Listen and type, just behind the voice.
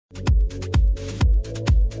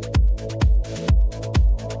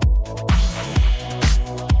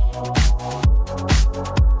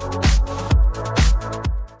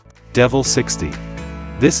Devel 60.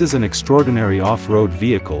 This is an extraordinary off-road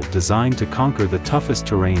vehicle designed to conquer the toughest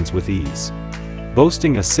terrains with ease.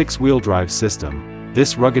 Boasting a 6-wheel drive system,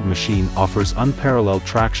 this rugged machine offers unparalleled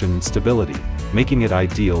traction and stability, making it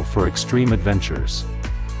ideal for extreme adventures.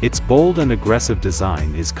 Its bold and aggressive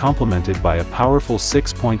design is complemented by a powerful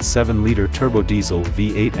 6.7-liter turbodiesel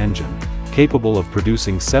V8 engine, capable of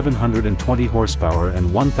producing 720 horsepower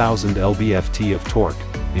and 1000 lb-ft of torque,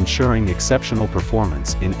 ensuring exceptional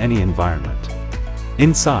performance in any environment.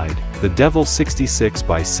 Inside, the Devel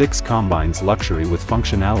 66x6 combines luxury with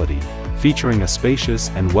functionality, featuring a spacious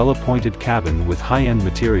and well-appointed cabin with high-end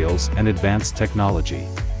materials and advanced technology.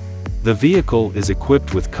 The vehicle is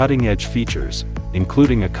equipped with cutting-edge features,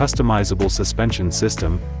 including a customizable suspension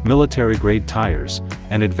system, military-grade tires,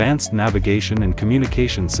 and advanced navigation and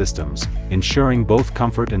communication systems, ensuring both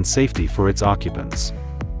comfort and safety for its occupants.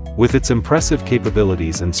 With its impressive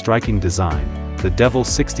capabilities and striking design, the Devel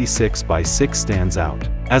 66x6 stands out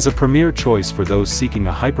as a premier choice for those seeking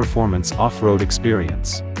a high-performance off-road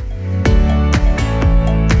experience.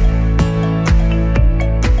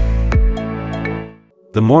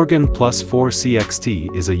 The Morgan Plus 4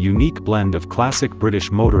 CXT is a unique blend of classic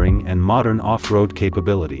British motoring and modern off-road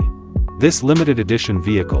capability. This limited edition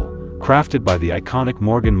vehicle, crafted by the iconic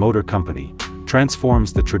Morgan Motor Company,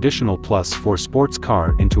 transforms the traditional Plus 4 sports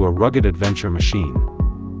car into a rugged adventure machine.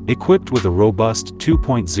 Equipped with a robust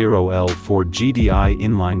 2.0L4 GDI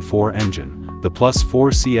inline-4 engine, the Plus 4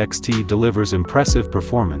 CXT delivers impressive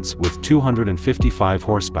performance with 255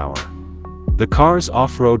 horsepower. The car's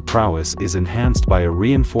off-road prowess is enhanced by a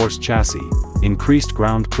reinforced chassis, increased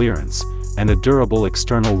ground clearance, and a durable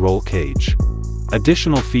external roll cage.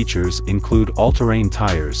 Additional features include all-terrain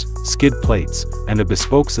tires, skid plates, and a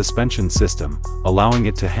bespoke suspension system, allowing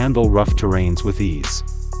it to handle rough terrains with ease.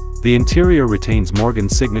 The interior retains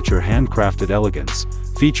Morgan's signature handcrafted elegance,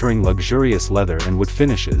 featuring luxurious leather and wood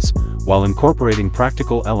finishes, while incorporating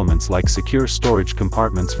practical elements like secure storage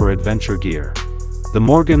compartments for adventure gear. The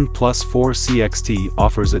Morgan Plus 4 CXT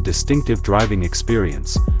offers a distinctive driving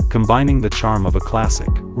experience, combining the charm of a classic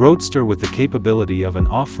roadster with the capability of an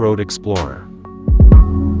off-road explorer.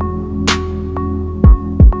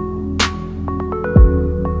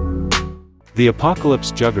 The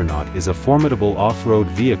Apocalypse Juggernaut is a formidable off-road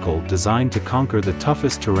vehicle designed to conquer the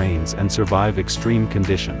toughest terrains and survive extreme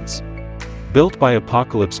conditions. Built by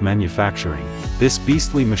Apocalypse Manufacturing, this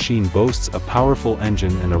beastly machine boasts a powerful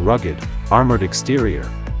engine and a rugged, armored exterior,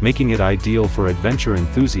 making it ideal for adventure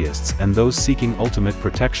enthusiasts and those seeking ultimate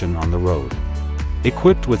protection on the road.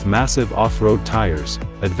 Equipped with massive off-road tires,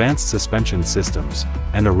 advanced suspension systems,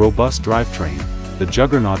 and a robust drivetrain, the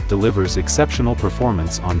Juggernaut delivers exceptional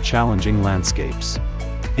performance on challenging landscapes.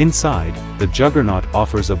 Inside, the Juggernaut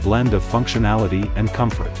offers a blend of functionality and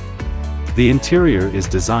comfort. The interior is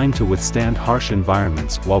designed to withstand harsh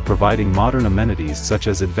environments while providing modern amenities such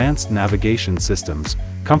as advanced navigation systems,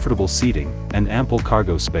 comfortable seating, and ample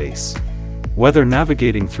cargo space. Whether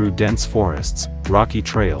navigating through dense forests, rocky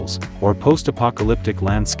trails, or post-apocalyptic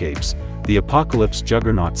landscapes, the Apocalypse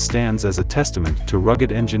Juggernaut stands as a testament to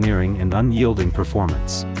rugged engineering and unyielding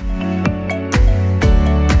performance.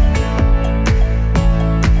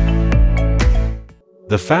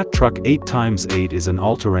 The Fat Truck 8x8 is an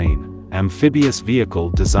all-terrain, amphibious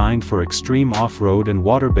vehicle designed for extreme off-road and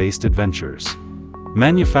water-based adventures.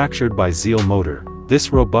 Manufactured by Zeal Motor,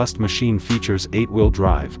 this robust machine features 8-wheel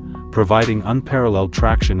drive, providing unparalleled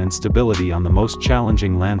traction and stability on the most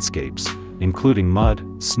challenging landscapes, including mud,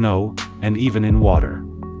 snow, and even in water.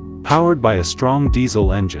 Powered by a strong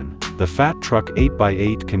diesel engine, the Fat Truck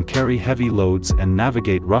 8x8 can carry heavy loads and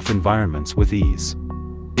navigate rough environments with ease.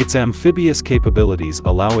 Its amphibious capabilities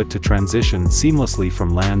allow it to transition seamlessly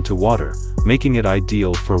from land to water, making it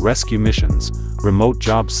ideal for rescue missions, remote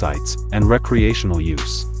job sites, and recreational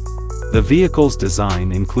use. The vehicle's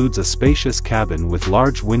design includes a spacious cabin with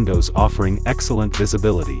large windows offering excellent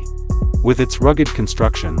visibility. With its rugged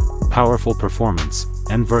construction, powerful performance,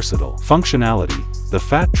 and versatile functionality, the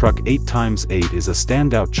Fat Truck 8x8 is a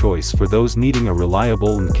standout choice for those needing a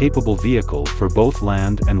reliable and capable vehicle for both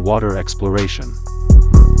land and water exploration.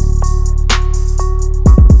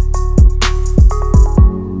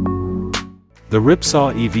 The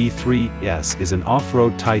RIPSAW EV3S is an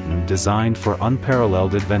off-road titan designed for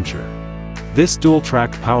unparalleled adventure. This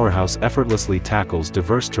dual-track powerhouse effortlessly tackles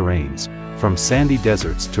diverse terrains, from sandy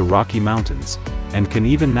deserts to rocky mountains, and can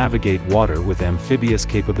even navigate water with amphibious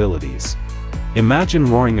capabilities. Imagine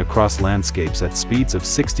roaring across landscapes at speeds of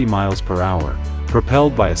 60 miles per hour,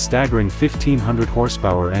 propelled by a staggering 1500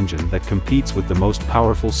 horsepower engine that competes with the most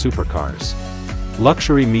powerful supercars.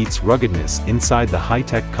 Luxury meets ruggedness inside the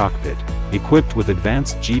high-tech cockpit, equipped with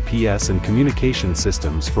advanced GPS and communication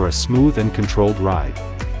systems for a smooth and controlled ride.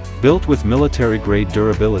 Built with military-grade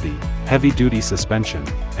durability, heavy-duty suspension,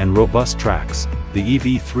 and robust tracks, the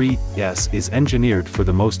EV3S is engineered for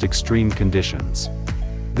the most extreme conditions.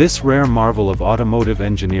 This rare marvel of automotive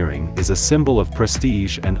engineering is a symbol of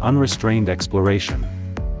prestige and unrestrained exploration.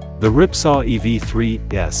 The RIPSAW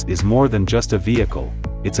EV3S is more than just a vehicle,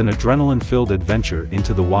 it's an adrenaline-filled adventure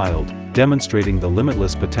into the wild, demonstrating the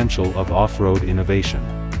limitless potential of off-road innovation.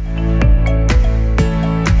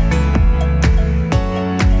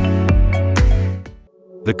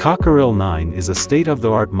 The Cockerill IX is a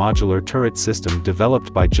state-of-the-art modular turret system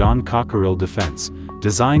developed by John Cockerill Defense,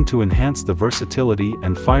 designed to enhance the versatility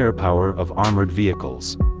and firepower of armored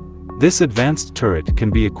vehicles. This advanced turret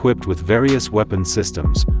can be equipped with various weapon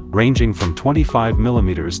systems, ranging from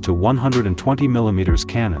 25mm to 120mm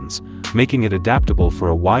cannons, making it adaptable for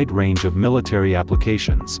a wide range of military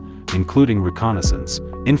applications, including reconnaissance,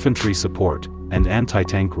 infantry support, and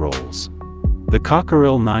anti-tank roles. The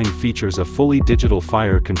Cockerill IX features a fully digital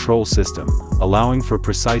fire control system, allowing for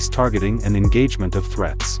precise targeting and engagement of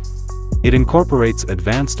threats. It incorporates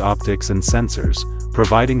advanced optics and sensors,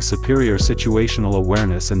 providing superior situational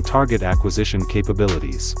awareness and target acquisition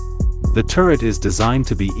capabilities. The turret is designed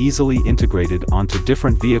to be easily integrated onto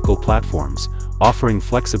different vehicle platforms, offering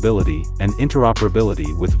flexibility and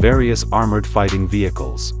interoperability with various armored fighting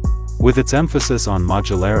vehicles. With its emphasis on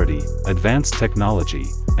modularity, advanced technology,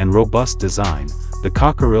 and robust design, the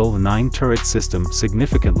Cockerill IX turret system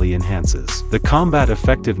significantly enhances the combat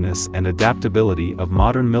effectiveness and adaptability of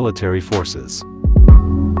modern military forces.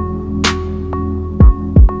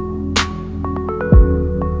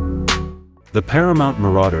 The Paramount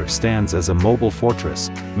Marauder stands as a mobile fortress,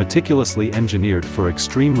 meticulously engineered for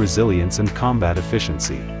extreme resilience and combat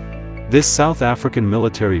efficiency. This South African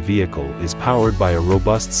military vehicle is powered by a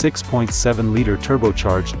robust 6.7-liter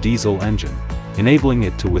turbocharged diesel engine, enabling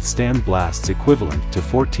it to withstand blasts equivalent to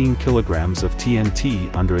 14 kilograms of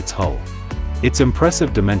TNT under its hull. Its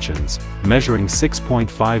impressive dimensions, measuring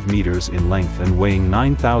 6.5 meters in length and weighing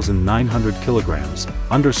 9,900 kilograms,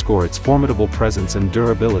 underscore its formidable presence and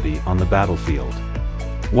durability on the battlefield.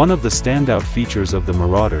 One of the standout features of the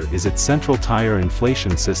Marauder is its central tire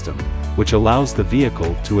inflation system, which allows the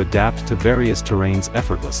vehicle to adapt to various terrains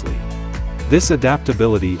effortlessly. This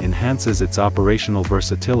adaptability enhances its operational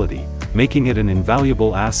versatility, making it an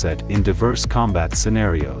invaluable asset in diverse combat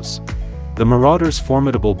scenarios. The Marauder's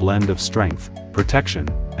formidable blend of strength, protection,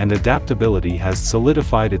 and adaptability has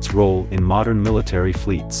solidified its role in modern military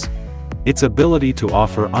fleets. Its ability to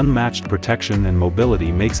offer unmatched protection and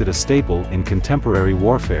mobility makes it a staple in contemporary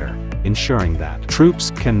warfare, ensuring that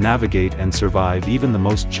troops can navigate and survive even the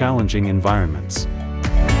most challenging environments.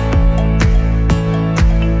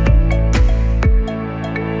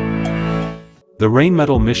 The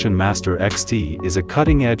Rheinmetall Mission Master XT is a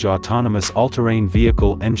cutting-edge autonomous all-terrain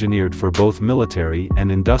vehicle engineered for both military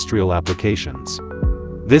and industrial applications.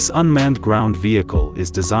 This unmanned ground vehicle is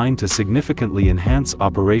designed to significantly enhance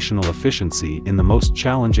operational efficiency in the most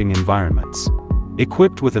challenging environments.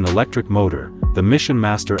 Equipped with an electric motor, the Mission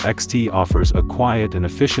Master XT offers a quiet and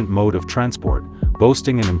efficient mode of transport,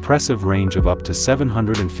 boasting an impressive range of up to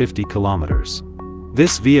 750 kilometers.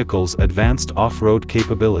 This vehicle's advanced off-road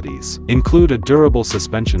capabilities include a durable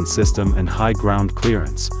suspension system and high ground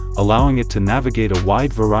clearance, allowing it to navigate a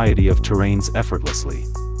wide variety of terrains effortlessly.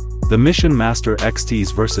 The Mission Master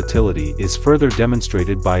XT's versatility is further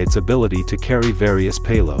demonstrated by its ability to carry various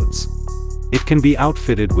payloads. It can be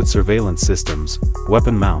outfitted with surveillance systems,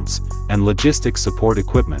 weapon mounts, and logistics support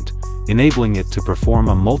equipment, enabling it to perform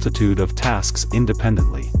a multitude of tasks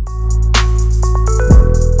independently.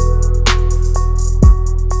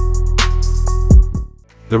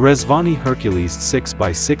 The Rezvani Hercules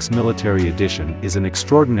 6x6 Military Edition is an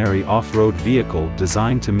extraordinary off-road vehicle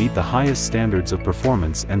designed to meet the highest standards of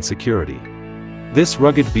performance and security. This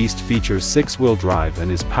rugged beast features 6-wheel drive and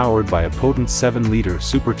is powered by a potent 7-liter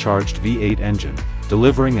supercharged V8 engine,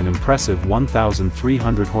 delivering an impressive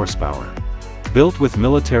 1,300 horsepower. Built with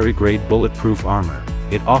military-grade bulletproof armor,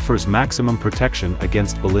 it offers maximum protection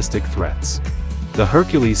against ballistic threats. The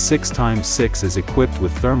Hercules 6x6 is equipped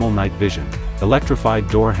with thermal night vision, electrified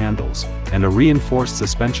door handles, and a reinforced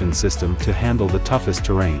suspension system to handle the toughest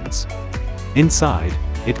terrains. Inside,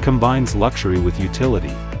 it combines luxury with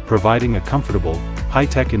utility, providing a comfortable,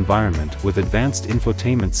 high-tech environment with advanced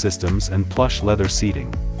infotainment systems and plush leather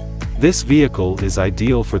seating. This vehicle is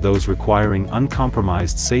ideal for those requiring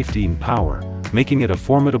uncompromised safety and power, making it a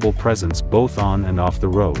formidable presence both on and off the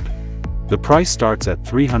road. The price starts at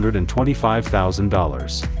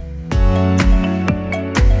 $325,000.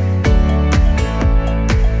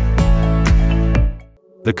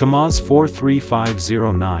 The Kamaz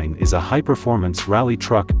 43509 is a high-performance rally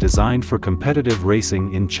truck designed for competitive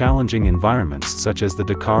racing in challenging environments such as the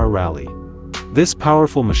Dakar Rally. This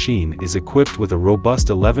powerful machine is equipped with a robust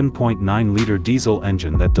 11.9-liter diesel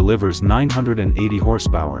engine that delivers 980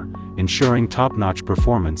 horsepower, ensuring top-notch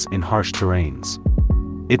performance in harsh terrains.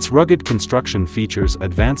 Its rugged construction features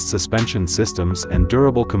advanced suspension systems and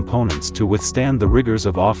durable components to withstand the rigors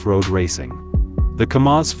of off-road racing. The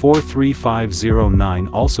Kamaz 43509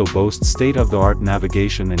 also boasts state-of-the-art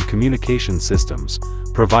navigation and communication systems,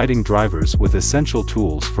 providing drivers with essential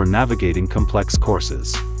tools for navigating complex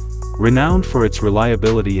courses. Renowned for its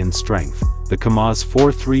reliability and strength, the Kamaz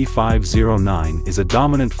 43509 is a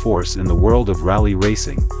dominant force in the world of rally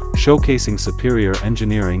racing, showcasing superior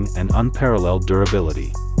engineering and unparalleled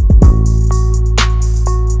durability.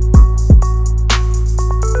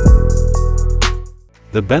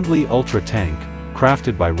 The Bentley Ultra Tank,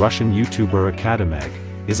 crafted by Russian YouTuber Kamaz,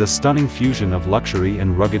 is a stunning fusion of luxury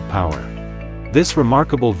and rugged power. This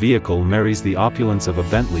remarkable vehicle marries the opulence of a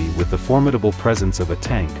Bentley with the formidable presence of a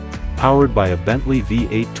tank, powered by a Bentley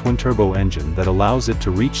V8 twin-turbo engine that allows it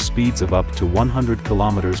to reach speeds of up to 100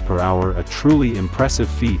 km per hour, a truly impressive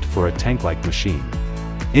feat for a tank-like machine.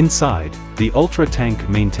 Inside, the Ultra Tank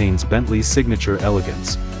maintains Bentley's signature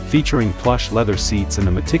elegance, featuring plush leather seats and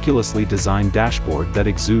a meticulously designed dashboard that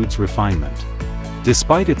exudes refinement.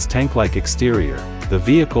 Despite its tank-like exterior, the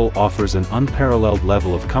vehicle offers an unparalleled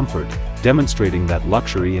level of comfort, demonstrating that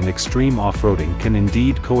luxury and extreme off-roading can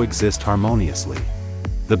indeed coexist harmoniously.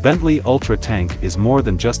 The Bentley Ultra Tank is more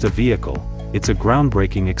than just a vehicle, it's a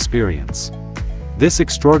groundbreaking experience. This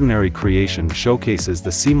extraordinary creation showcases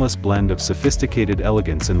the seamless blend of sophisticated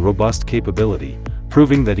elegance and robust capability,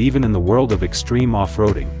 proving that even in the world of extreme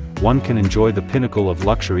off-roading, one can enjoy the pinnacle of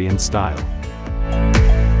luxury and style.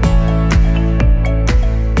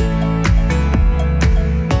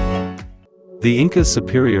 The Inkas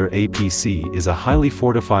Superior APC is a highly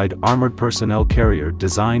fortified armored personnel carrier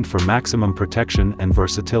designed for maximum protection and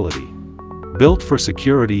versatility. Built for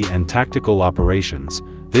security and tactical operations,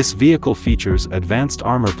 this vehicle features advanced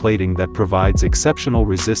armor plating that provides exceptional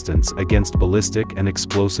resistance against ballistic and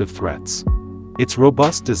explosive threats. Its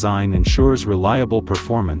robust design ensures reliable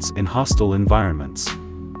performance in hostile environments.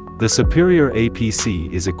 The Superior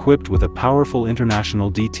APC is equipped with a powerful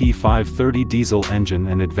International DT530 diesel engine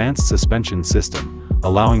and advanced suspension system,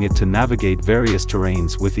 allowing it to navigate various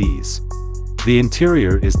terrains with ease. The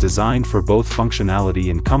interior is designed for both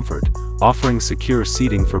functionality and comfort, offering secure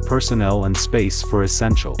seating for personnel and space for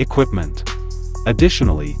essential equipment.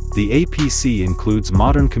 Additionally, the APC includes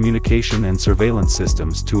modern communication and surveillance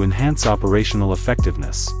systems to enhance operational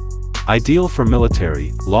effectiveness. Ideal for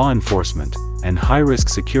military, law enforcement, and high-risk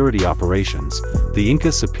security operations, the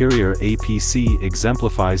Inkas Superior APC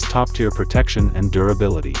exemplifies top-tier protection and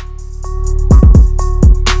durability.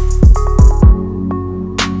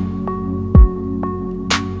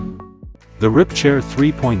 The Ripchair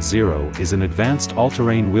 3.0 is an advanced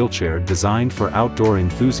all-terrain wheelchair designed for outdoor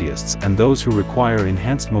enthusiasts and those who require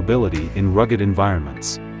enhanced mobility in rugged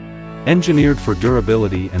environments. Engineered for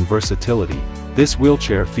durability and versatility, this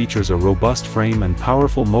wheelchair features a robust frame and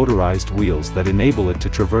powerful motorized wheels that enable it to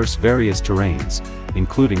traverse various terrains,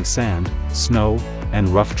 including sand, snow, and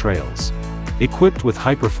rough trails. Equipped with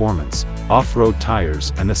high-performance, off-road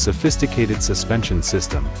tires and a sophisticated suspension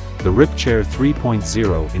system, the Ripchair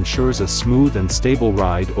 3.0 ensures a smooth and stable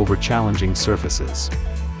ride over challenging surfaces.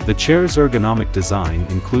 The chair's ergonomic design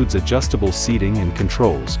includes adjustable seating and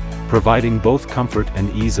controls, providing both comfort and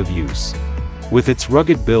ease of use. With its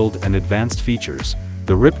rugged build and advanced features,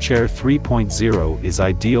 the Ripchair 3.0 is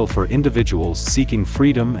ideal for individuals seeking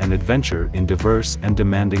freedom and adventure in diverse and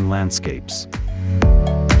demanding landscapes.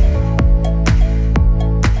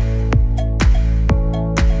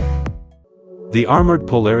 The armored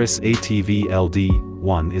Polaris ATV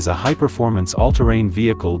LD-1 is a high-performance all-terrain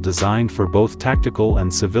vehicle designed for both tactical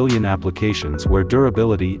and civilian applications where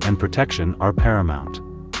durability and protection are paramount.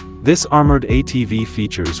 This armored ATV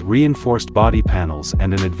features reinforced body panels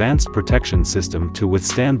and an advanced protection system to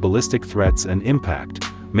withstand ballistic threats and impact,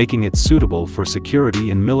 making it suitable for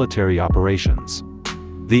security and military operations.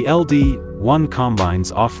 The LD-1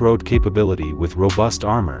 combines off-road capability with robust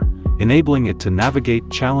armor, enabling it to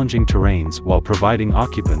navigate challenging terrains while providing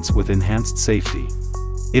occupants with enhanced safety.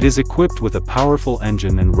 It is equipped with a powerful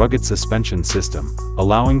engine and rugged suspension system,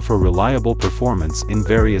 allowing for reliable performance in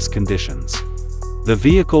various conditions. The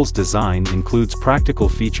vehicle's design includes practical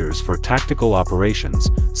features for tactical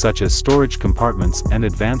operations, such as storage compartments and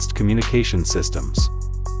advanced communication systems.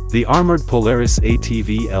 The armored Polaris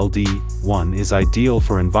ATV LD-1 is ideal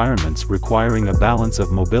for environments requiring a balance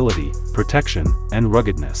of mobility, protection, and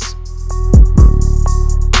ruggedness.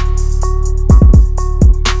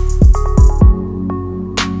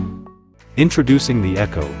 Introducing the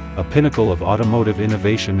Echo, a pinnacle of automotive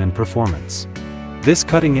innovation and performance. This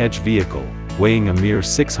cutting-edge vehicle, weighing a mere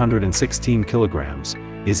 616 kilograms,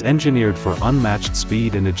 is engineered for unmatched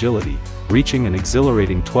speed and agility, reaching an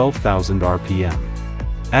exhilarating 12,000 RPM.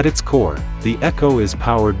 At its core, the Echo is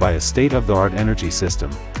powered by a state-of-the-art energy system,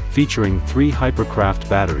 featuring 3 hypercraft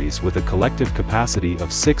batteries with a collective capacity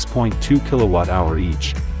of 6.2 kWh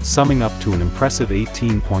each, summing up to an impressive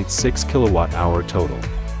 18.6 kWh total.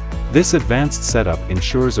 This advanced setup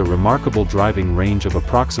ensures a remarkable driving range of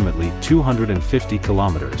approximately 250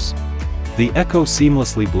 kilometers. The Echo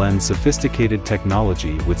seamlessly blends sophisticated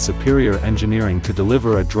technology with superior engineering to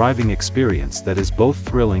deliver a driving experience that is both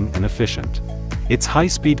thrilling and efficient. Its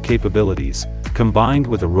high-speed capabilities, combined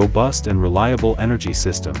with a robust and reliable energy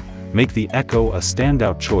system, make the Echo a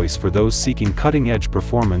standout choice for those seeking cutting-edge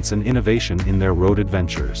performance and innovation in their road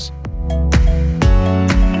adventures.